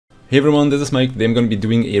Hey everyone, this is Mike. Today I'm going to be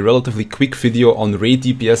doing a relatively quick video on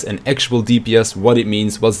rDPS and actual DPS, what it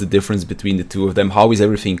means, what's the difference between the two of them, how is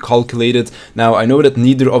everything calculated. Now, I know that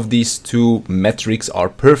neither of these two metrics are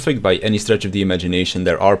perfect by any stretch of the imagination.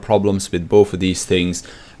 There are problems with both of these things.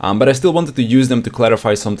 But I still wanted to use them to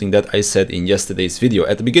clarify something that I said in yesterday's video.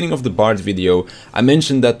 At the beginning of the Bard video, I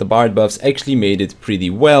mentioned that the Bard buffs actually made it pretty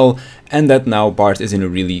well, and that now Bard is in a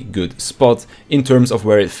really good spot in terms of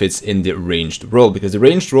where it fits in the ranged role, because the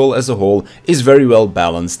ranged role as a whole is very well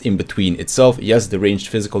balanced in between itself. Yes, the ranged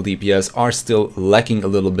physical DPS are still lacking a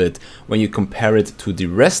little bit when you compare it to the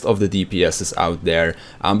rest of the DPSs out there,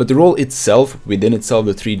 but the role itself, within itself,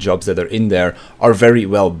 the three jobs that are in there are very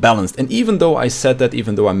well balanced. And even though I said that,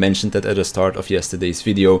 even though I mentioned that at the start of yesterday's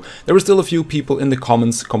video, there were still a few people in the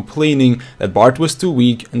comments complaining that Bard was too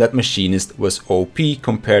weak and that Machinist was OP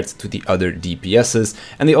compared to the other DPSs,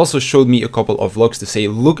 and they also showed me a couple of logs to say,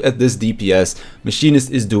 look at this DPS, Machinist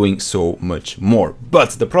is doing so much more.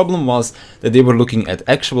 But the problem was that they were looking at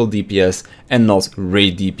actual DPS and not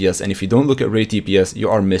rDPS, and if you don't look at rDPS, you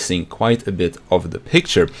are missing quite a bit of the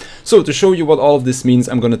picture. So to show you what all of this means,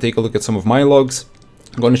 I'm going to take a look at some of my logs.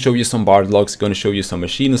 I'm going to show you some Bard logs, going to show you some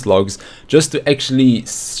Machinist logs, just to actually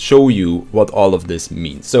show you what all of this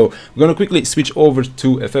means. So we're going to quickly switch over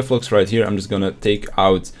to FFXIV right here. I'm just going to take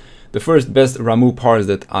out the first best Ramu parse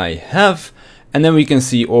that I have, and then we can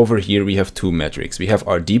see over here we have two metrics. We have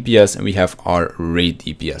our DPS and we have our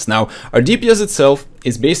rDPS. Now, our DPS itself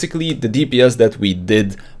is basically the DPS that we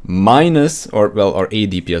did minus, or well, our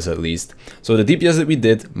aDPS at least. So the DPS that we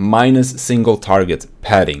did minus single target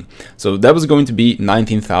padding. So that was going to be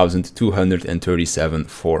 19,237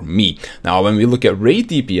 for me. Now, when we look at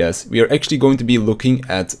rDPS, we are actually going to be looking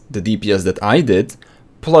at the DPS that I did,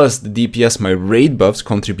 plus the DPS my raid buffs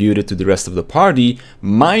contributed to the rest of the party,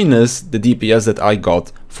 minus the DPS that I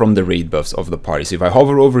got from the raid buffs of the party. So if I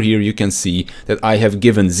hover over here, you can see that I have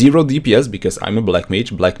given 0 DPS because I'm a Black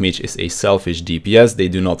Mage. Black Mage is a selfish DPS. They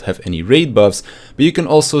do not have any raid buffs, but you can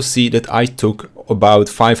also see that I took about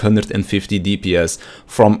 550 DPS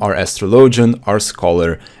from our Astrologian, our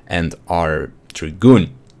Scholar, and our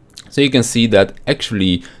Dragoon. So you can see that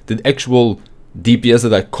actually the actual DPS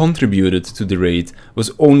that I contributed to the raid was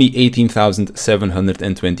only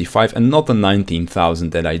 18,725 and not the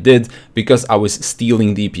 19,000 that I did, because I was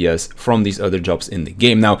stealing DPS from these other jobs in the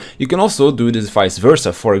game. Now, you can also do this vice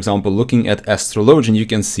versa. For example, looking at Astrologian, you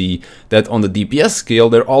can see that on the DPS scale,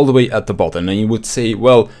 they're all the way at the bottom. And you would say,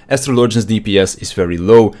 well, Astrologian's DPS is very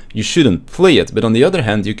low, you shouldn't play it. But on the other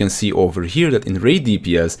hand, you can see over here that in raid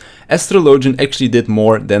DPS, Astrologian actually did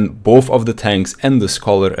more than both of the tanks and the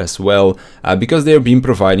Scholar as well, because they have been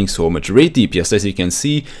providing so much raid DPS. As you can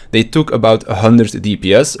see, they took about 100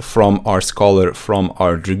 DPS from our Scholar, from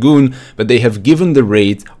our Dragoon, but they have given the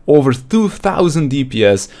raid over 2,000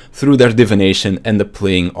 DPS through their divination and the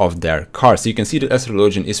playing of their cards. So you can see that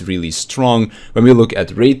Astrologian is really strong when we look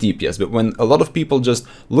at raid DPS, but when a lot of people just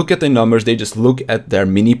look at the numbers, they just look at their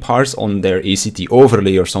mini parse on their ACT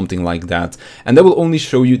overlay or something like that, and that will only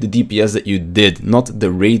show you the DPS that you did, not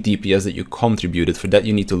the raid DPS that you contributed. For that,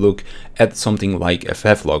 you need to look at something like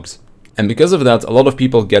FF logs. And because of that, a lot of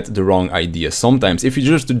people get the wrong idea. Sometimes, if you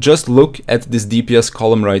just look at this DPS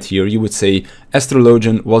column right here, you would say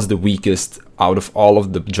Astrologian was the weakest out of all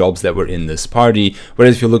of the jobs that were in this party.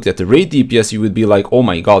 Whereas if you looked at the raid DPS, you would be like, oh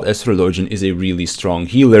my god, Astrologian is a really strong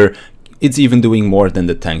healer. It's even doing more than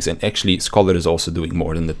the tanks, and actually Scholar is also doing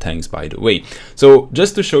more than the tanks, by the way. So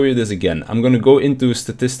just to show you this again, I'm going to go into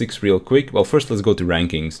statistics real quick. Well, first let's go to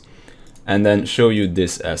rankings and then show you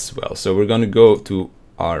this as well. So we're going to go to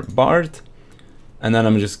our Bard, and then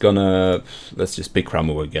I'm just gonna, let's just pick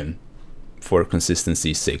Ramu again for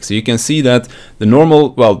consistency's sake. So you can see that the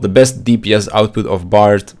normal, well, the best DPS output of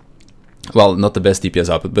Bard, well, not the best DPS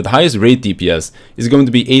output, but the highest raid DPS is going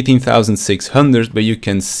to be 18,600, but you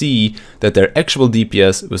can see that their actual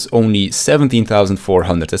DPS was only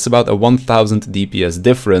 17,400. That's about a 1,000 DPS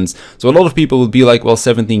difference. So a lot of people would be like, well,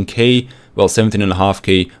 17k, well,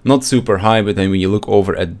 17.5k, not super high, but then when you look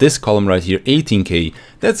over at this column right here, 18k,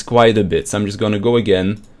 that's quite a bit. So I'm just going to go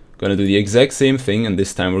again, going to do the exact same thing, and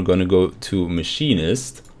this time we're going to go to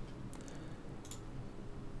Machinist.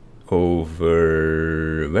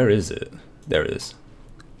 Over, where is it? There it is.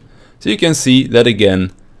 So you can see that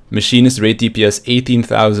again, Machinist raid DPS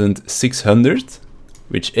 18,600,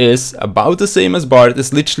 which is about the same as Bard.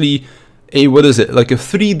 It's literally what is it, like a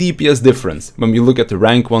 3 DPS difference when we look at the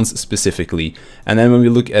rank ones specifically. And then when we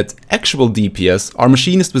look at actual DPS, our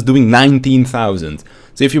Machinist was doing 19,000.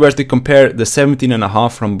 So if you were to compare the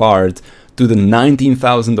 17.5 from Bard to the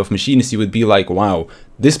 19,000 of Machinist, you would be like, wow,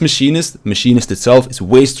 this Machinist itself is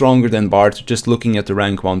way stronger than Bard just looking at the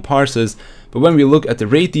rank 1 parses. But when we look at the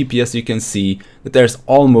rDPS, you can see that there's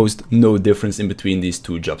almost no difference in between these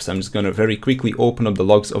two jobs. I'm just going to very quickly open up the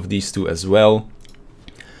logs of these two as well.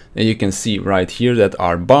 And you can see right here that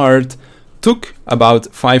our Bard took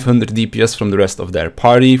about 500 DPS from the rest of their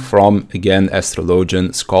party, from, again,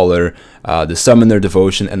 Astrologian, Scholar, the Summoner,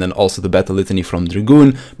 Devotion, and then also the Battle Litany from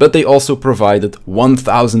Dragoon, but they also provided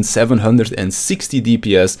 1,760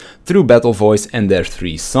 DPS through Battle Voice and their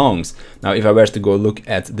 3 songs. Now, if I were to go look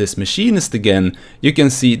at this Machinist again, you can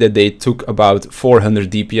see that they took about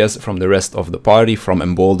 400 DPS from the rest of the party, from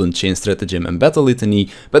Emboldened, Chain Stratagem, and Battle Litany,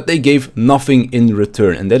 but they gave nothing in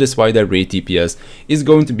return, and that is why their rDPS is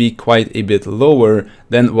going to be quite a bit lower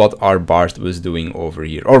than what our Bard was doing over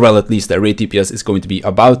here. Or well, at least their rDPS is going to be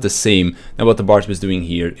about the same than what the Bard was doing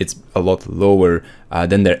here. It's a lot lower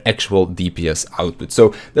than their actual DPS output.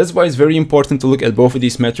 So that's why it's very important to look at both of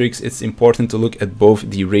these metrics. It's important to look at both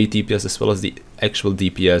the rDPS as well as the actual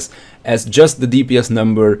DPS, as just the DPS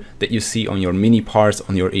number that you see on your mini parts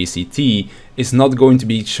on your ACT is not going to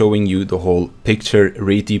be showing you the whole picture.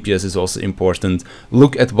 rDPS is also important.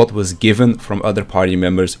 Look at what was given from other party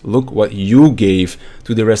members. Look what you gave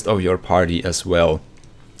to the rest of your party as well.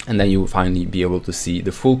 And then you'll finally be able to see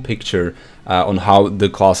the full picture on how the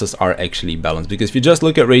classes are actually balanced. Because if you just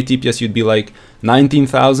look at rDPS, you'd be like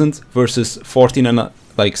 19,000 versus 14 and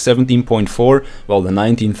like 17.4. Well, the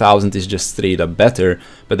 19,000 is just straight up better.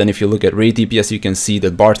 But then if you look at rDPS, you can see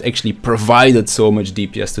that Bard actually provided so much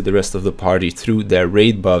DPS to the rest of the party through their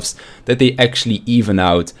raid buffs that they actually even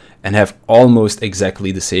out and have almost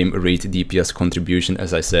exactly the same raid DPS contribution.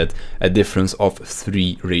 As I said, a difference of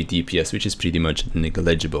 3 raid DPS, which is pretty much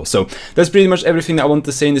negligible. So that's pretty much everything I wanted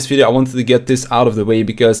to say in this video. I wanted to get this out of the way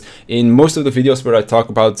because in most of the videos where I talk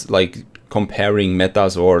about like comparing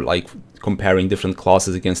metas or like comparing different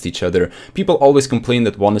classes against each other, people always complain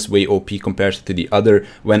that one is way OP compared to the other,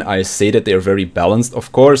 when I say that they are very balanced.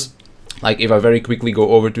 Of course, like if I very quickly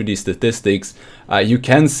go over to the statistics, you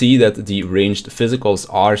can see that the ranged physicals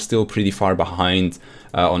are still pretty far behind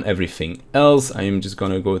on everything else. I am just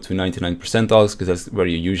gonna go to 99 percentiles because that's where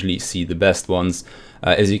you usually see the best ones.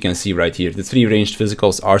 As you can see right here, the 3 ranged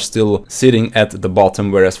physicals are still sitting at the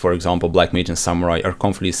bottom, whereas for example Black Mage and Samurai are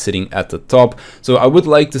comfortably sitting at the top. So I would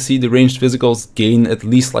like to see the ranged physicals gain at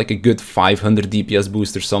least like a good 500 DPS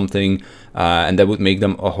boost or something, and that would make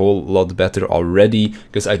them a whole lot better already,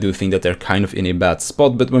 because I do think that they're kind of in a bad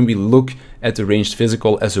spot. But when we look at the ranged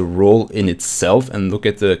physical as a role in itself and look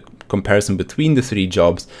at the comparison between the 3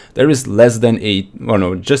 jobs, there is less than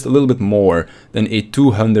just a little bit more than a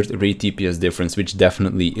 200 rDPS difference, which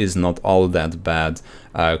definitely is not all that bad,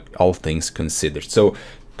 all things considered. So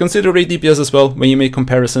consider rDPS as well when you make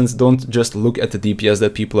comparisons. Don't just look at the DPS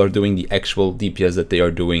that people are doing, the actual DPS that they are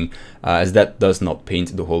doing, as that does not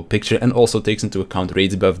paint the whole picture, and also takes into account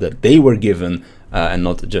raids buff that they were given, and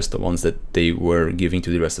not just the ones that they were giving to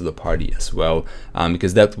the rest of the party as well,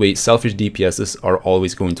 because that way selfish DPSs are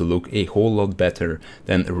always going to look a whole lot better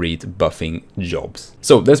than raid buffing jobs.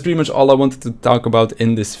 So that's pretty much all I wanted to talk about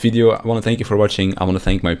in this video. I want to thank you for watching. I want to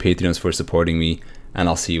thank my Patreons for supporting me, and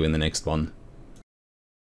I'll see you in the next one.